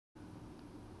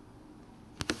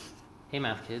Hey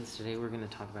math kids, today we're going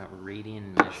to talk about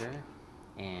radian measure,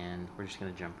 and we're just going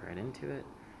to jump right into it.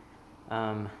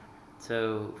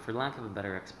 So for lack of a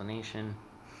better explanation,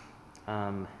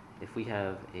 if we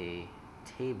have a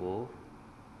table,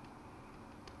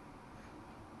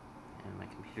 and my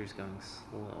computer's going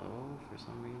slow for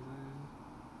some reason.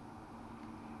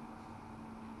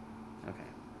 Okay,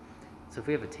 so if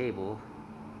we have a table,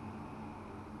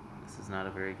 this is not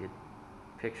a very good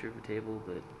picture of a table,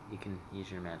 but you can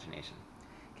use your imagination.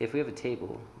 Okay, if we have a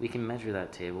table, we can measure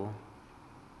that table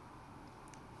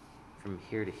from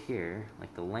here to here,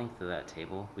 like the length of that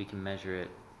table. We can measure it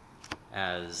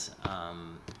as,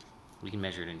 we can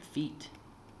measure it in feet,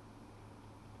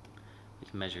 we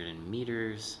can measure it in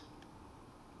meters,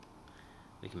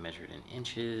 we can measure it in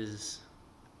inches,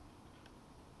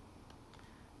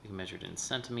 we can measure it in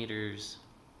centimeters,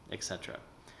 etc.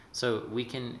 So we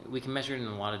can measure it in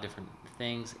a lot of different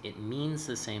things. It means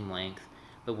the same length,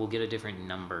 but we'll get a different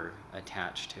number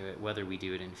attached to it, whether we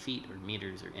do it in feet or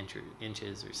meters or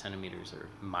inches or centimeters or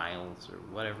miles or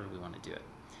whatever we want to do it.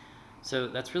 So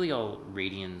that's really all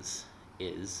radians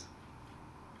is,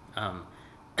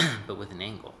 but with an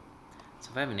angle.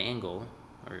 So if I have an angle,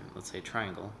 or let's say a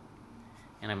triangle,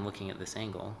 and I'm looking at this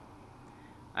angle,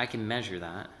 I can measure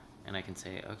that, and I can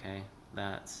say, okay,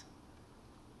 that's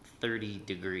 30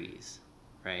 degrees,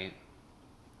 right?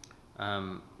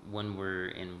 When we're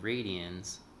in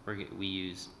radians, we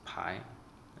use pi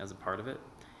as a part of it,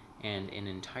 and an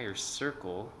entire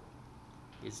circle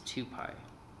is 2 pi,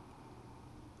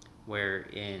 where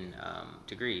in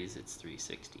degrees it's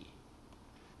 360.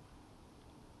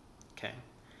 Okay,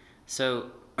 so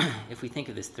if we think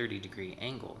of this 30-degree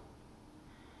angle,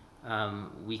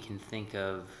 we can think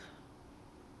of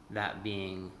that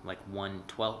being like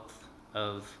 1/12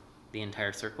 of the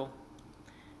entire circle.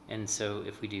 And so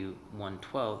if we do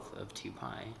 1/12 of 2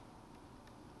 pi,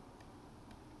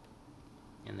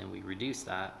 and then we reduce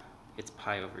that, it's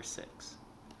pi over 6.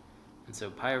 And so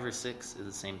pi over 6 is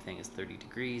the same thing as 30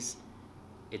 degrees.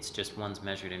 It's just one's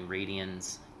measured in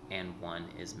radians and one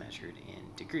is measured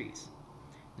in degrees.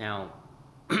 Now,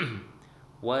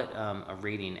 what a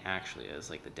radian actually is,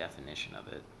 like the definition of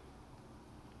it,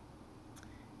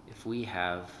 if we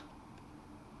have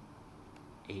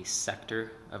a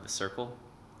sector of a circle,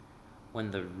 when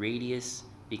the radius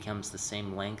becomes the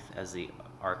same length as the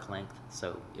arc length,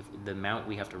 so if the amount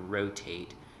we have to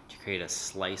rotate to create a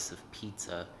slice of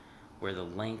pizza where the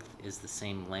length is the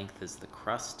same length as the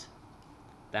crust,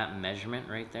 that measurement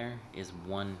right there is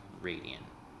 1 radian.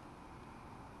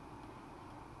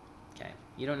 Okay,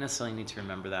 you don't necessarily need to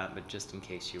remember that, but just in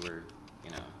case you were,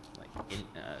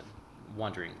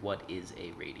 wondering what is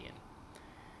a radian.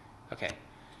 Okay,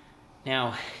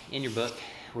 now in your book,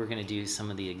 we're going to do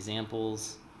some of the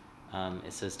examples.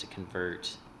 It says to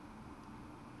convert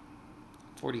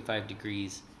 45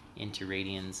 degrees into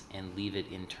radians and leave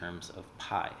it in terms of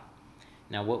pi.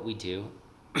 Now what we do,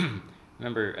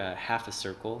 remember half a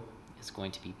circle is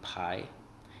going to be pi,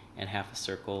 and half a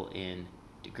circle in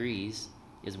degrees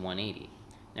is 180.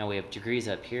 Now we have degrees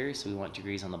up here, so we want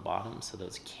degrees on the bottom, so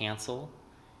those cancel,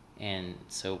 and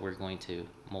so we're going to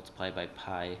multiply by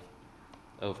pi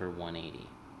over 180.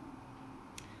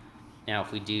 Now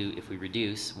if we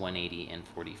reduce 180 and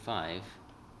 45,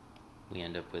 we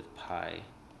end up with pi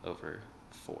over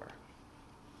 4.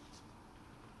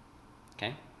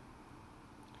 Okay?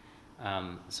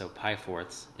 So pi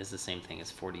fourths is the same thing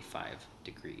as 45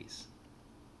 degrees.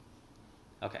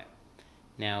 Okay,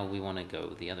 now we want to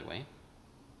go the other way.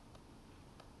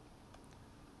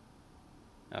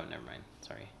 Oh, never mind,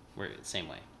 sorry. We're the same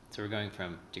way. So we're going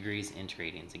from degrees into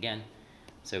radians again.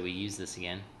 So we use this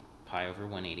again, pi over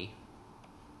 180.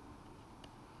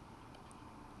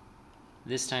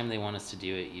 This time they want us to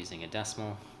do it using a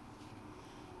decimal.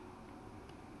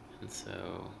 And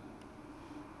so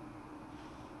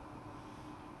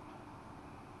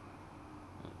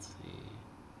let's see.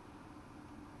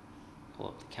 Pull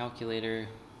up the calculator.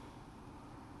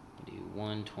 We do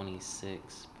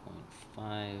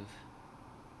 126.5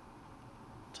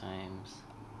 times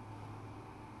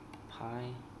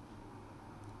pi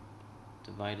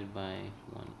divided by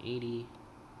 180.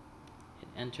 Hit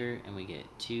enter, and we get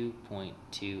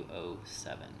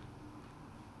 2.207.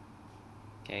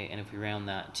 Okay, and if we round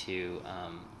that to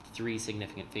 3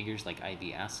 significant figures like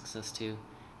IB asks us to,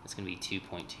 it's going to be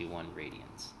 2.21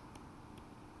 radians.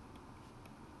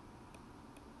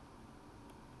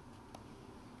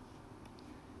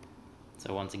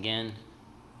 So once again,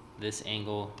 this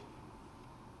angle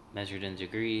measured in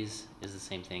degrees is the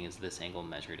same thing as this angle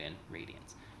measured in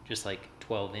radians. Just like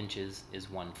 12 inches is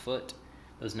 1 foot,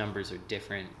 those numbers are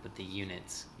different, but the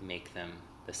units make them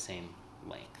the same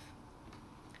length.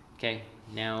 Okay,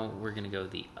 now we're going to go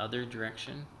the other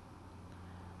direction.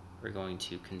 We're going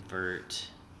to convert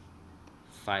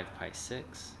 5 pi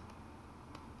 6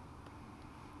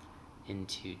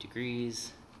 into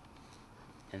degrees,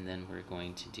 and then we're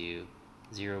going to do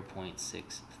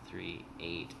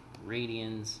 0.638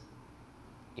 radians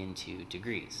into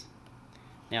degrees.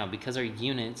 Now, because our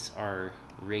units are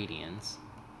radians,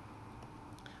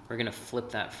 we're going to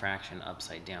flip that fraction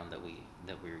upside down that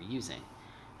we're using.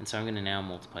 And so I'm going to now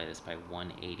multiply this by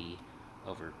 180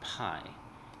 over pi.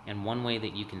 And one way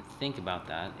that you can think about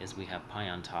that is we have pi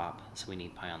on top, so we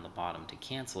need pi on the bottom to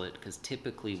cancel it, because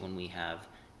typically when we have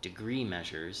degree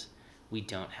measures, we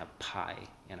don't have pi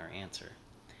in our answer.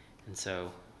 And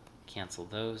so cancel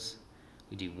those.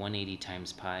 We do 180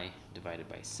 times pi divided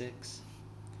by 6.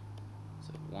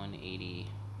 So 180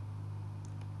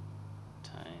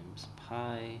 times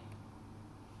pi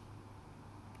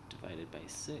divided by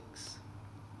 6.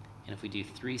 And if we do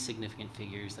 3 significant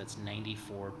figures, that's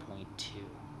 94.2.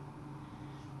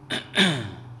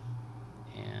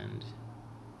 And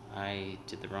I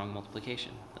did the wrong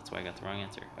multiplication. That's why I got the wrong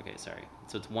answer. Okay, sorry.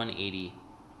 So it's 180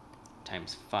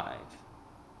 times 5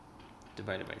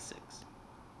 divided by 6.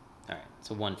 All right,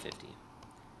 so 150.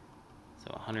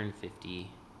 So 150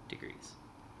 degrees.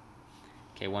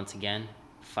 Okay, once again,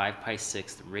 5 pi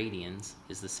 6 radians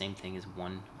is the same thing as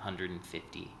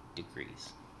 150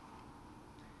 degrees.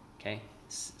 Okay,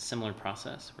 similar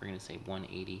process. We're going to say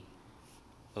 180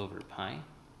 over pi.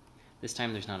 This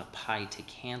time there's not a pi to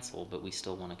cancel, but we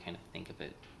still want to kind of think of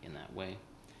it in that way.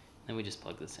 Then we just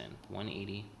plug this in.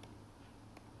 180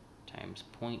 times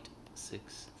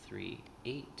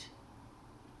 0.638.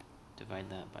 Divide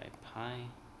that by pi.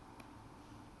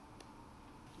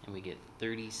 And we get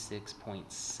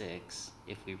 36.6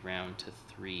 if we round to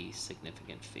 3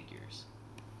 significant figures.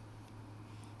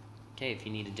 Okay, if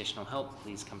you need additional help,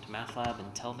 please come to Math Lab.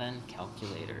 Until then,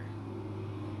 calculator.